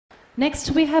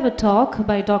Next, we have a talk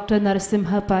by Dr.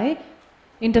 NARASIMHA PAI,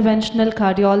 interventional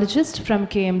cardiologist from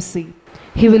KMC.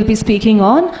 He will be speaking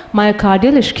on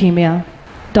myocardial ischemia.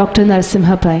 Dr.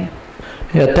 NARASIMHA PAI.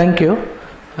 Yeah, thank you.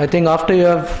 I think after you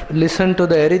have listened to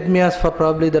the arrhythmias for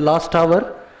probably the last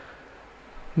hour,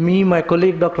 me, my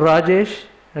colleague Dr. Rajesh,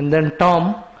 and then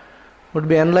Tom would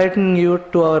be enlightening you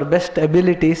to our best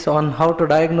abilities on how to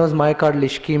diagnose myocardial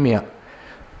ischemia.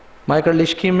 Myocardial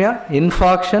ischemia,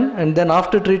 infarction, and then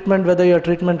after treatment, whether your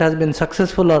treatment has been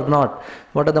successful or not,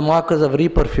 what are the markers of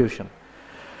reperfusion.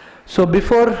 So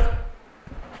before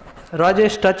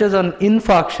Rajesh touches on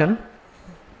infarction,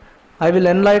 I will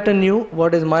enlighten you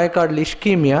what is myocardial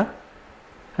ischemia,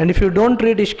 and if you don't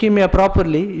treat ischemia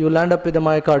properly, you will end up with a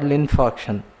myocardial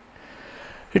infarction.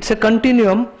 It's a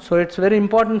continuum, so it's very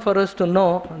important for us to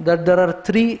know that there are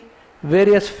three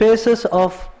various phases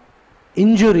of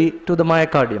injury to the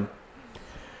myocardium.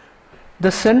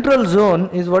 The central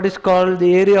zone is what is called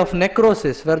the area of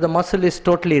necrosis, where the muscle is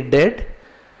totally dead.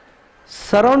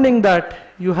 Surrounding that,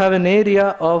 you have an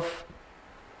area of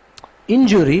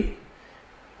injury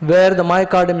where the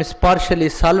myocardium is partially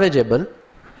salvageable,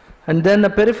 and then a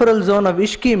peripheral zone of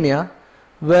ischemia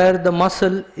where the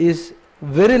muscle is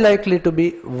very likely to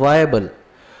be viable.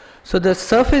 So the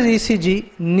surface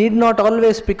ECG need not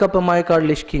always pick up a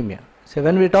myocardial ischemia. So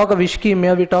when we talk of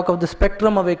ischemia, we talk of the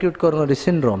spectrum of acute coronary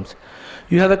syndromes.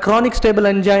 You have a chronic stable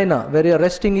angina where your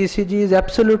resting ECG is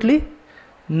absolutely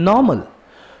normal.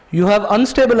 You have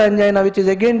unstable angina, which is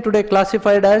again today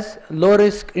classified as low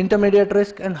risk, intermediate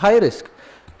risk and high risk.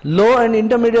 Low and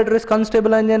intermediate risk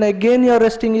unstable angina, again your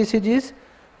resting ECG is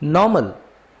normal.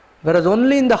 Whereas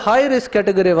only in the high risk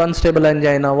category of unstable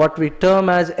angina, what we term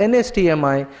as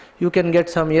NSTMI, you can get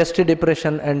some ST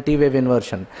depression and T wave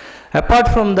inversion. Apart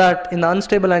from that, in the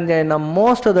unstable angina,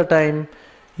 most of the time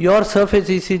your surface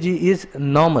ECG is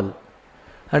normal.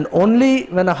 And only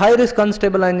when a high risk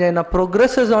unstable angina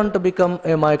progresses on to become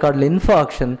a myocardial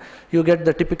infarction, you get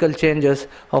the typical changes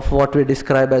of what we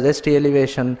describe as ST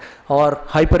elevation or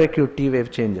hyperacute T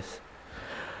wave changes.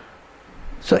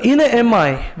 So in a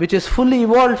MI, which is fully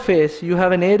evolved phase, you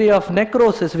have an area of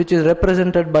necrosis which is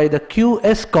represented by the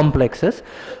QS complexes.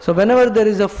 So whenever there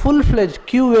is a full-fledged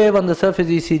Q wave on the surface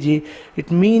ECG, it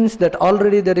means that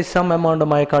already there is some amount of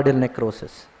myocardial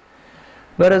necrosis.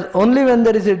 Whereas only when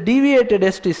there is a deviated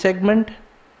ST segment,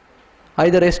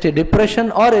 either ST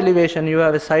depression or elevation, you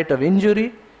have a site of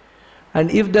injury. And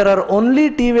if there are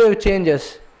only T wave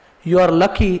changes, you are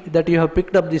lucky that you have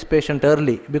picked up this patient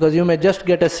early, because you may just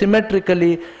get a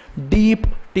symmetrically deep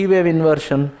T wave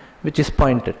inversion which is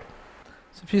pointed.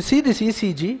 So if you see this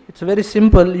ECG, it's very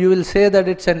simple. You will say that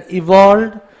it's an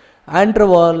evolved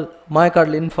antral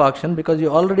myocardial infarction, because you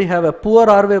already have a poor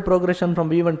R wave progression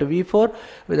from V1 to V4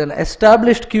 with an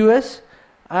established QS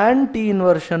and T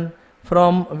inversion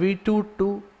from V2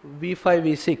 to V5,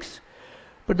 V6.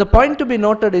 But the point to be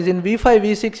noted is in V5,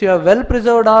 V6 you have well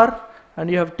preserved R, and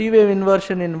you have T wave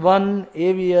inversion in 1,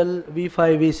 AVL,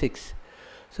 V5, V6.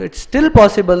 So it's still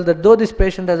possible that though this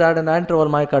patient has had an antral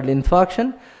myocardial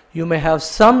infarction, you may have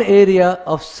some area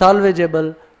of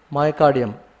salvageable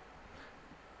myocardium.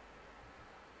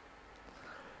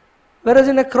 Whereas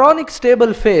in a chronic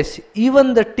stable phase,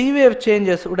 even the T wave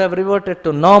changes would have reverted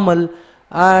to normal,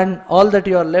 and all that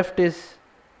you are left is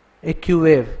a Q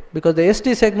wave, because the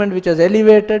ST segment which has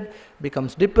elevated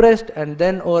becomes depressed, and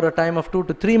then over a time of 2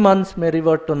 to 3 months may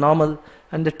revert to normal,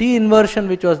 and the T inversion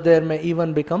which was there may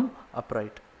even become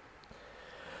upright.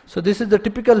 So this is the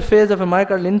typical phase of a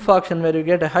myocardial infarction, where you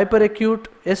get a hyperacute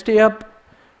ST up,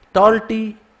 tall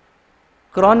T,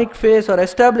 chronic phase or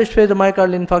established phase of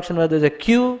myocardial infarction where there is a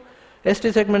Q,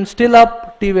 ST segment still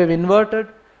up, T wave inverted,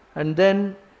 and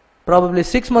then probably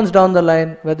 6 months down the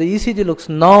line where the ECG looks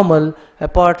normal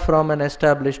apart from an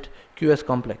established QS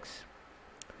complex.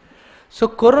 So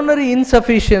coronary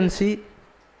insufficiency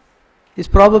is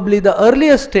probably the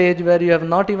earliest stage where you have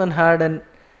not even had an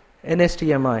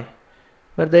NSTMI,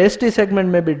 where the ST segment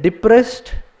may be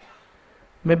depressed,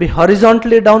 may be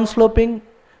horizontally downsloping,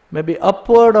 may be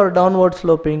upward or downward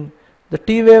sloping. The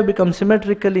T wave becomes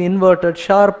symmetrically inverted,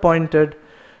 sharp pointed.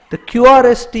 The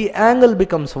QRST angle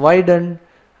becomes widened,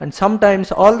 and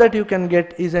sometimes all that you can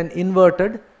get is an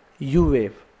inverted U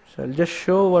wave. So I'll just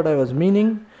show what I was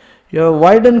meaning. You have a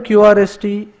widened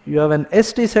QRST, you have an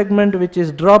ST segment which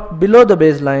is dropped below the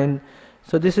baseline.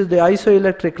 So this is the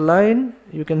isoelectric line.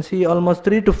 You can see almost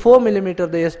 3 to 4 millimeter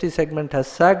the ST segment has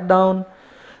sagged down.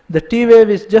 The T wave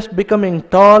is just becoming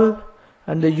tall,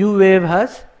 and the U wave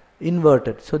has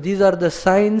inverted. So these are the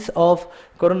signs of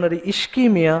coronary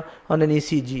ischemia on an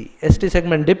ECG. ST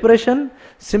segment depression,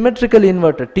 symmetrically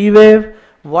inverted T wave,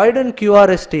 widened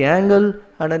QRST angle,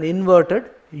 and an inverted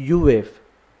U wave.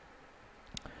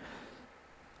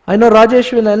 I know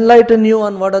Rajesh will enlighten you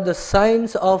on what are the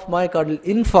signs of myocardial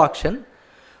infarction,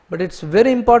 but it's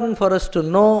very important for us to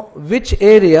know which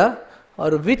area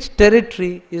or which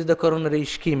territory is the coronary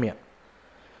ischemia.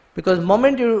 Because the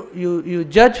moment you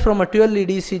judge from a 12-lead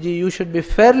ECG, you should be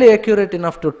fairly accurate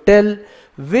enough to tell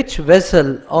which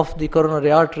vessel of the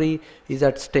coronary artery is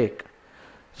at stake.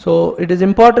 So it is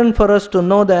important for us to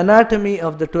know the anatomy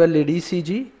of the 12-lead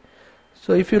ECG.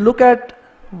 So if you look at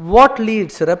what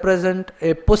leads represent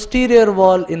a posterior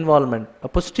wall involvement. A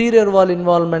posterior wall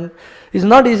involvement is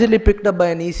not easily picked up by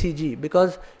an ECG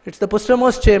because it's the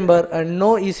posteriormost chamber and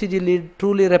no ECG lead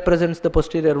truly represents the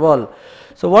posterior wall.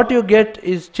 So what you get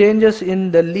is changes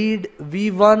in the lead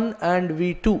V1 and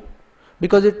V2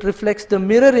 because it reflects the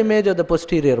mirror image of the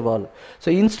posterior wall.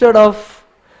 So instead of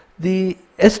the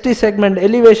ST segment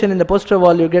elevation in the posterior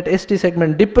wall, you get ST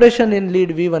segment depression in lead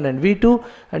V1 and V2,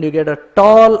 and you get a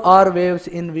tall R waves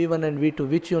in V1 and V2,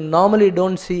 which you normally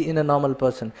don't see in a normal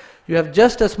person. You have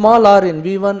just a small R in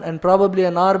V1 and probably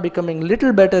an R becoming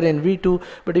little better in V2,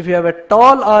 but if you have a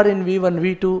tall R in V1,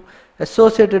 V2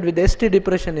 associated with ST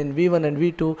depression in V1 and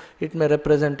V2, it may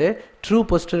represent a true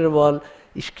posterior wall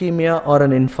ischemia or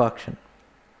an infarction.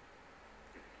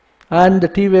 And the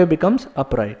T wave becomes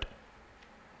upright.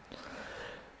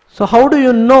 So how do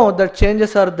you know that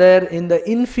changes are there in the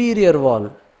inferior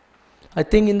wall? I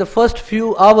think in the first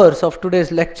few hours of today's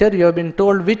lecture, you have been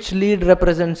told which lead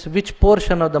represents which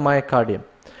portion of the myocardium.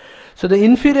 So the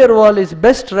inferior wall is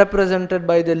best represented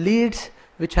by the leads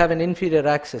which have an inferior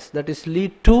axis. That is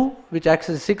lead 2, which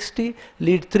axis is 60,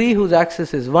 lead 3 whose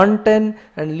axis is 110,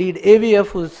 and lead AVF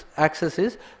whose axis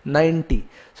is 90.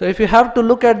 So if you have to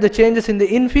look at the changes in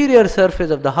the inferior surface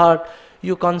of the heart,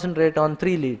 you concentrate on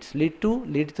 3 leads, lead 2,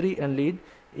 lead 3 and lead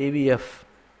AVF.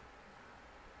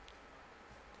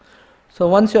 So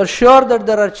once you are sure that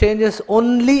there are changes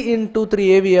only in 2, 3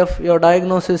 AVF, your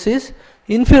diagnosis is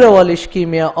inferior wall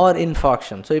ischemia or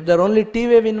infarction. So if there are only T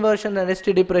wave inversion and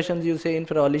ST depressions, you say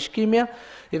inferior wall ischemia.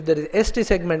 If there is ST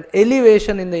segment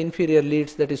elevation in the inferior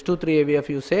leads, that is 2, 3 AVF,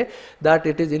 you say that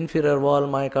it is inferior wall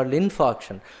myocardial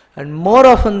infarction. And more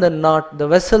often than not, the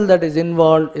vessel that is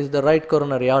involved is the right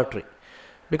coronary artery.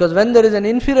 Because when there is an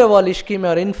inferior wall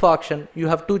ischemia or infarction, you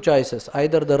have 2 choices,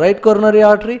 either the right coronary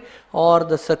artery or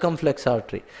the circumflex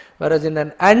artery. Whereas in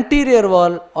an anterior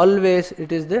wall, always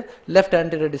it is the left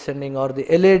anterior descending or the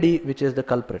LAD which is the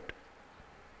culprit.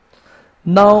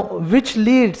 Now, which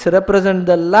leads represent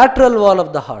the lateral wall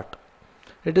of the heart?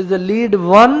 It is the lead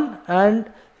 1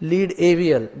 and lead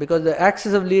AVL, because the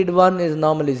axis of lead 1 is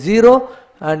normally 0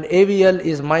 and AVL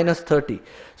is minus 30.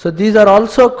 So these are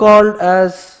also called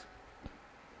as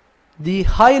the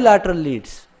high lateral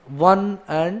leads, 1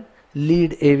 and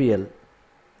lead AVL.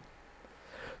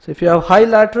 So if you have high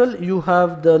lateral, you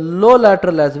have the low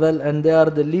lateral as well, and they are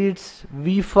the leads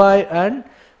V5 and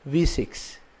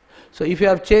V6. So if you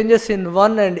have changes in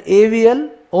 1 and AVL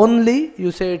only,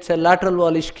 you say it's a lateral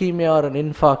wall ischemia or an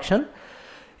infarction.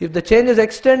 If the changes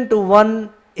extend to 1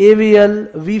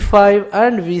 AVL, V5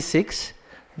 and V6,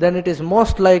 then it is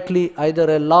most likely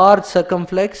either a large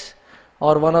circumflex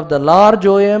or one of the large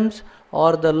OMs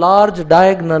or the large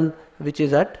diagonal which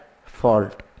is at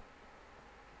fault.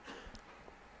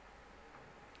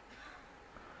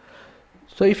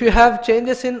 So if you have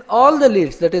changes in all the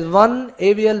leads, that is 1,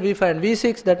 AVL, V5 and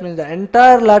V6, that means the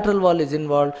entire lateral wall is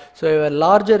involved, so you have a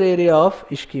larger area of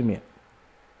ischemia.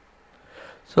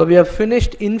 So we have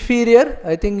finished inferior,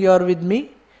 I think you are with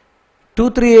me.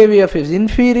 2, 3 AVF is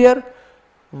inferior,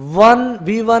 1,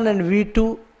 V1 and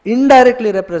V2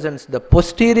 indirectly represents the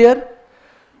posterior,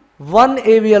 1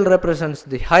 AVL represents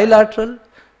the high lateral,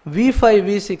 V5,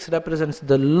 V6 represents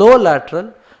the low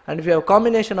lateral, and if you have a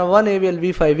combination of 1 AVL,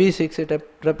 V5, V6, it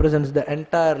represents the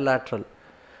entire lateral.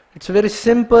 It's very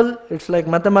simple, it's like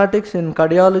mathematics in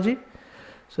cardiology.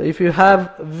 So if you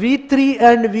have V3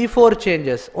 and V4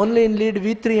 changes, only in lead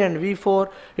V3 and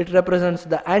V4, it represents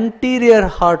the anterior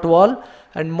heart wall,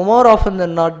 and more often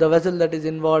than not, the vessel that is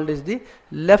involved is the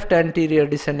left anterior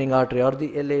descending artery or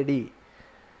the LAD.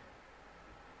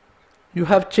 You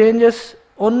have changes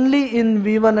only in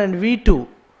V1 and V2.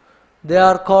 They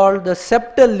are called the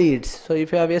septal leads. So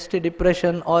if you have ST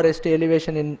depression or ST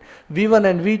elevation in V1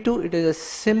 and V2, it is a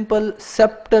simple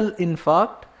septal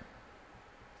infarct.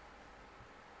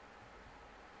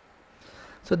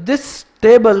 So this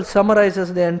table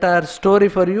summarizes the entire story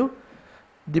for you.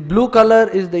 The blue color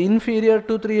is the inferior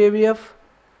 2, 3 AVF.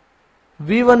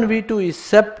 V1, V2 is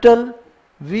septal.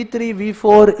 V3,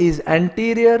 V4 is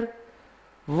anterior.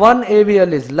 1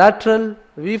 AVL is lateral.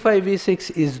 V5,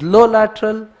 V6 is low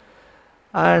lateral.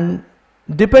 And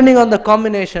Depending on the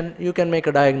combination, you can make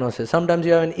a diagnosis. Sometimes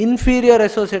you have an inferior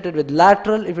associated with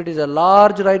lateral if it is a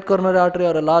large right coronary artery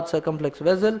or a large circumflex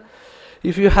vessel.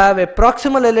 If you have a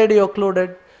proximal LAD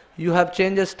occluded, you have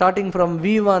changes starting from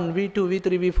V1, V2,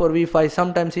 V3, V4, V5,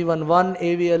 sometimes even 1,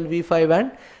 AVL, V5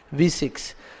 and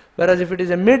V6. Whereas if it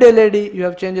is a mid LAD, you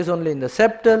have changes only in the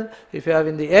septal. If you have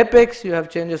in the apex, you have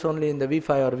changes only in the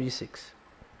V5 or V6.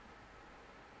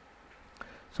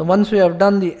 So once we have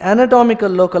done the anatomical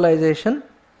localization,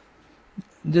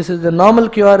 this is the normal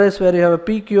QRS where you have a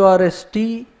PQRS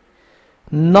T,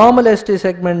 normal ST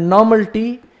segment, normal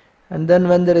T, and then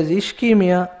when there is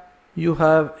ischemia, you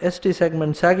have ST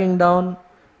segment sagging down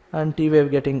and T wave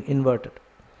getting inverted.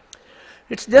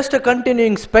 It's just a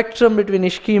continuing spectrum between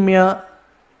ischemia,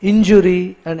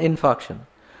 injury and infarction.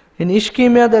 In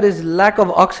ischemia, there is lack of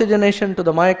oxygenation to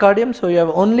the myocardium, so you have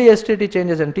only STT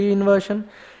changes and T inversion.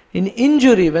 In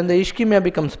injury, when the ischemia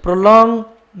becomes prolonged,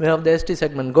 we have the ST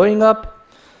segment going up,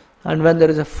 and when there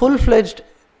is a full-fledged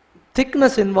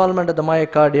thickness involvement of the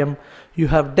myocardium, you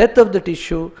have death of the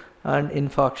tissue and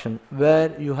infarction,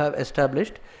 where you have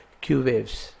established Q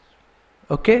waves.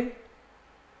 Okay?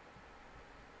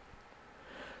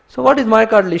 So what is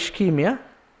myocardial ischemia?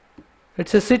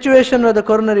 It's a situation where the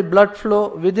coronary blood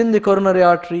flow within the coronary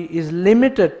artery is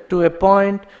limited to a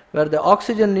point where the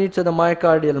oxygen needs of the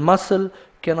myocardial muscle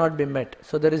cannot be met.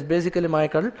 So there is basically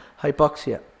myocardial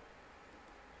hypoxia.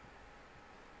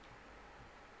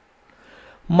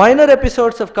 Minor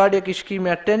episodes of cardiac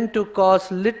ischemia tend to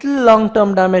cause little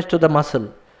long-term damage to the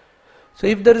muscle. So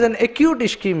if there is an acute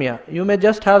ischemia, you may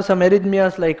just have some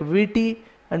arrhythmias like VT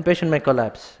and patient may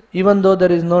collapse, even though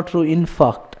there is no true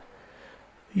infarct.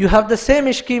 You have the same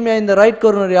ischemia in the right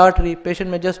coronary artery,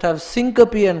 patient may just have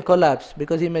syncope and collapse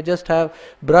because he may just have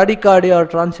bradycardia or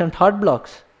transient heart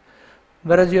blocks.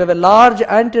 Whereas you have a large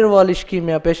anterior wall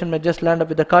ischemia, patient may just land up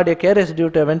with a cardiac arrest due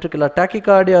to a ventricular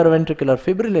tachycardia or ventricular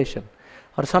fibrillation,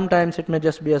 or sometimes it may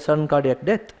just be a sudden cardiac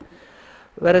death.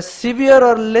 Whereas severe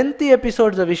or lengthy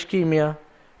episodes of ischemia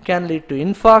can lead to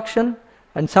infarction,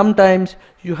 and sometimes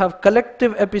you have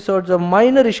collective episodes of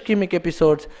minor ischemic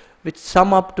episodes which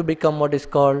sum up to become what is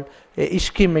called a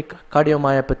ischemic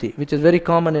cardiomyopathy, which is very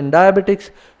common in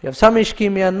diabetics. You have some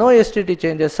ischemia, no STT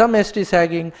changes, some ST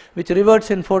sagging, which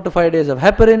reverts in 4 to 5 days of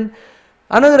heparin.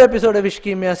 Another episode of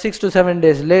ischemia 6 to 7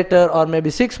 days later, or maybe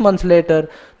 6 months later,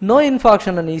 no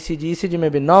infarction on ECG, ECG may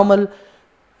be normal.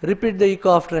 Repeat the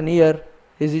echo after an year,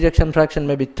 his ejection fraction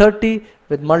may be 30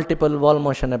 with multiple wall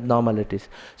motion abnormalities.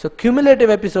 So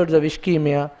cumulative episodes of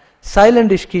ischemia,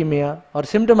 silent ischemia or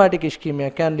symptomatic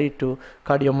ischemia can lead to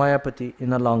cardiomyopathy in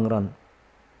the long run.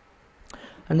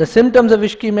 And the symptoms of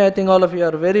ischemia, I think all of you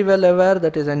are very well aware,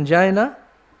 that is angina.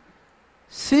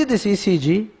 See this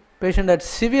ECG, patient had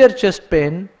severe chest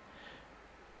pain,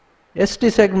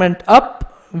 ST segment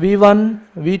up, V1,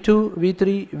 V2,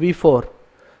 V3, V4.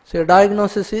 So your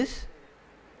diagnosis is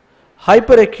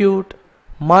hyperacute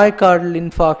myocardial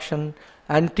infarction,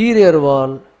 anterior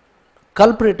wall,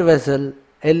 culprit vessel,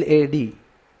 LAD.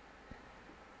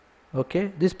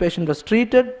 Okay, this patient was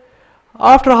treated.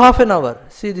 After half an hour,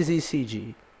 see this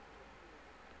ECG.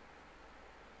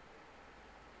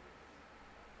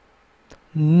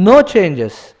 No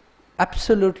changes,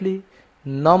 absolutely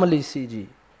normal ECG.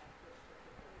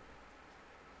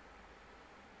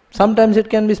 Sometimes it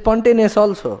can be spontaneous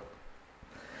also.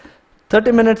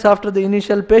 30 minutes after the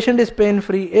initial, patient is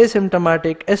pain-free,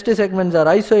 asymptomatic, ST segments are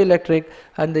isoelectric,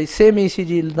 and the same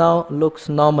ECG now looks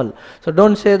normal. So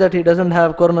don't say that he doesn't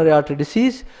have coronary artery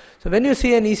disease. So when you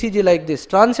see an ECG like this,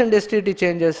 transient STT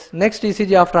changes, next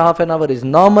ECG after half an hour is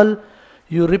normal,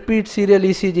 you repeat serial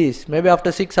ECGs, maybe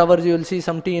after 6 hours you will see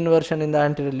some T inversion in the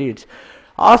anterior leads.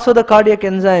 Also the cardiac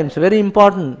enzymes, very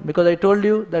important, because I told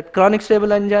you that chronic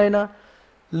stable angina,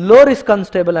 low risk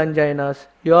unstable anginas,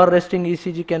 your resting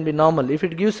ECG can be normal. If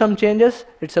it gives some changes,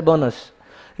 it's a bonus.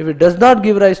 If it does not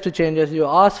give rise to changes, you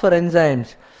ask for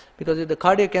enzymes, because if the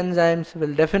cardiac enzymes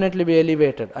will definitely be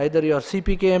elevated, either your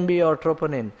CPKMB or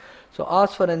troponin. So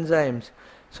ask for enzymes.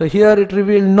 So here it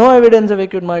revealed no evidence of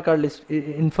acute myocardial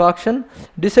infarction,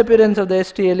 disappearance of the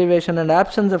ST elevation and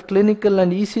absence of clinical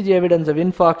and ECG evidence of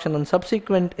infarction, and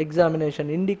subsequent examination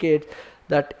indicates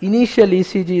that initial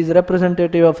ECG is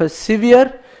representative of a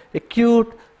severe,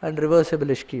 acute and reversible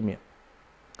ischemia.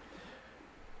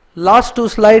 Last 2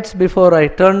 slides before I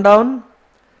turn down.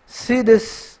 See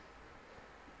this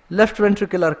left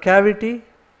ventricular cavity,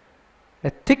 a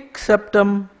thick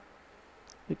septum.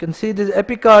 You can see this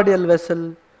epicardial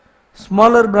vessel,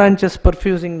 smaller branches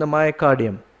perfusing the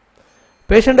myocardium.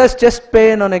 Patient has chest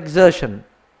pain on exertion.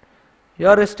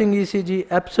 Your resting ECG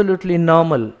absolutely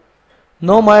normal.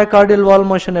 No myocardial wall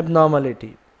motion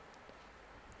abnormality.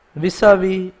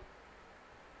 vis-a-vis,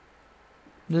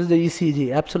 this is the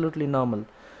ECG, absolutely normal.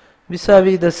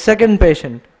 Vis-a-vis the second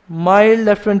patient, mild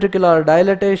left ventricular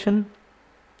dilatation,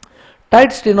 tight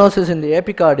stenosis in the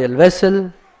epicardial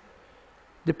vessel,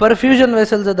 the perfusion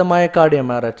vessels at the myocardium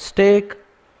are at stake,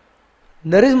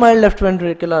 there is mild left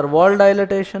ventricular wall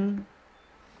dilatation,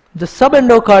 the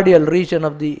subendocardial region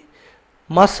of the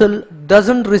muscle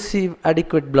doesn't receive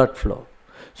adequate blood flow.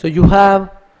 So you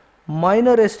have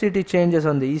minor STT changes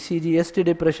on the ECG, ST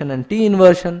depression and T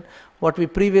inversion, what we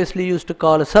previously used to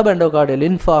call a subendocardial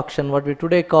infarction, what we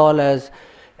today call as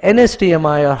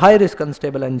NSTMI or high risk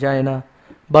unstable angina,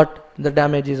 but the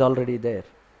damage is already there.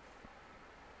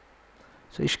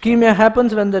 So ischemia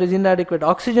happens when there is inadequate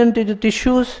oxygen to the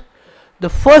tissues. The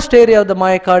first area of the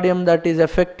myocardium that is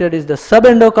affected is the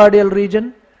subendocardial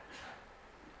region,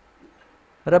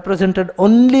 represented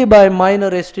only by minor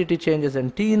STT changes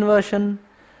and T inversion,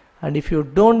 and if you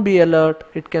don't be alert,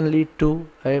 it can lead to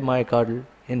a myocardial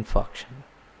infarction.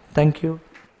 Thank you.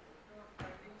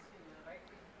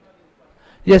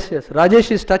 Yes, Rajesh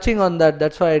is touching on that,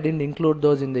 that's why I didn't include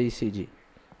those in the ECG.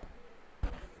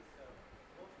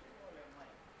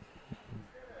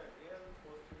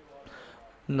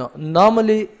 No,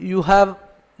 normally you have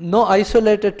no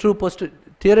isolated true posterior.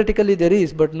 Theoretically there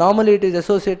is, but normally it is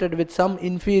associated with some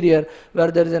inferior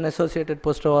where there is an associated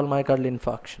posterior wall myocardial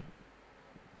infarction.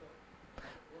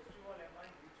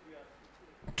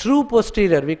 True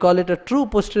posterior, we call it a true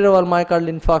posterior wall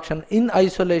myocardial infarction in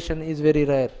isolation is very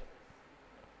rare.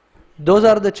 Those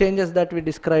are the changes that we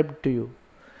described to you.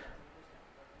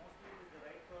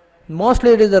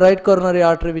 Mostly it is the right coronary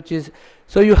artery which is,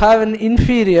 so you have an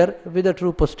inferior with a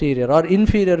true posterior or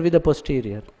inferior with a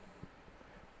posterior.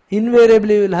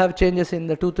 Invariably you will have changes in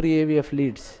the 2-3 AVF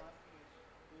leads.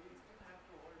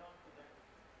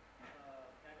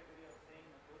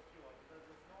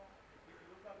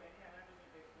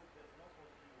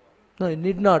 No, it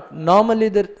need not. Normally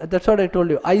that's what I told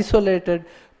you. Isolated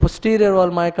posterior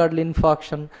wall myocardial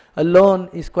infarction alone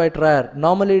is quite rare.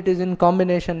 Normally it is in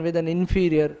combination with an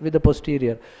inferior with a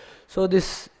posterior. So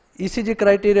this ECG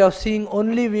criteria of seeing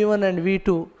only V1 and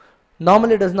V2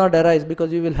 normally does not arise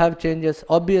because you will have changes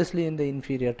obviously in the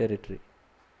inferior territory.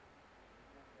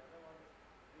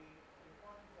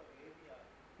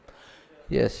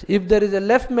 Yes, if there is a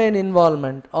left main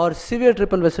involvement or severe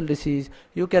triple vessel disease,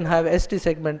 you can have ST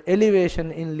segment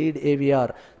elevation in lead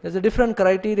AVR. There is a different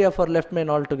criteria for left main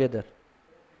altogether.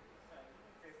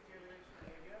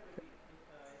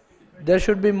 There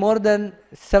should be more than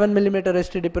 7 mm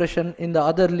ST depression in the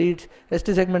other leads,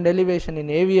 ST segment elevation in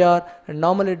AVR, and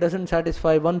normally it doesn't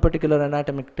satisfy one particular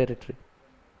anatomic territory.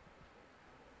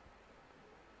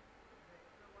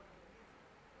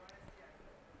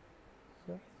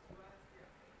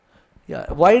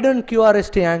 Yeah, widened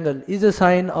QRST angle is a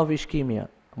sign of ischemia.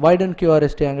 Widened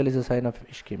QRST angle is a sign of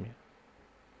ischemia.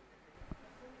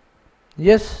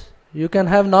 Yes, you can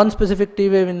have non-specific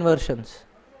T-wave inversions.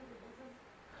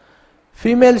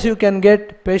 Females you can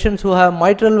get, patients who have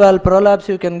mitral valve prolapse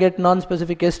you can get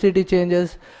non-specific STT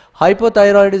changes.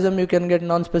 Hypothyroidism you can get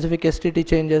non-specific STT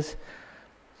changes.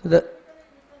 So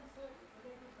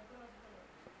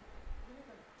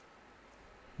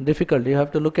difficult, you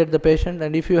have to look at the patient,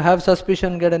 and if you have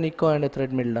suspicion, get an echo and a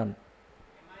treadmill done.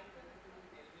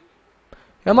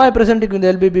 MI presenting with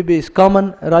LBBB is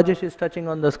common. Rajesh is touching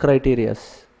on those criteria.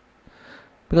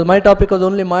 Because my topic was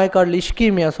only myocardial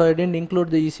ischemia, so I didn't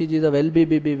include the ECGs of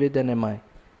LBBB with an MI.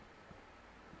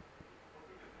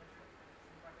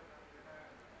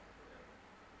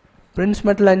 Prince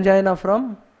metal angina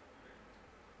from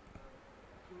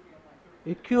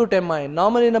acute MI.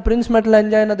 Normally in a Prince metal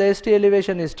angina the ST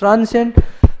elevation is transient,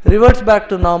 reverts back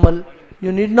to normal.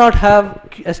 You need not have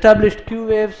established Q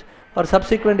waves or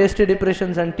subsequent ST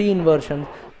depressions and T inversions,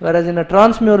 whereas in a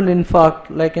transmural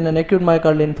infarct like in an acute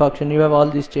myocardial infarction you have all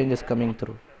these changes coming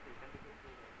through.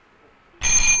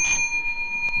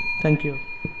 Thank you.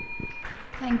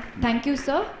 Thank you,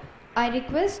 sir. I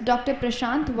request Dr.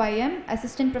 Prashant YM,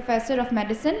 Assistant Professor of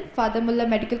Medicine, Father Muller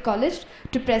Medical College,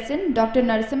 to present Dr.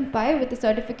 Narasimha Pai with a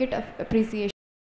certificate of appreciation.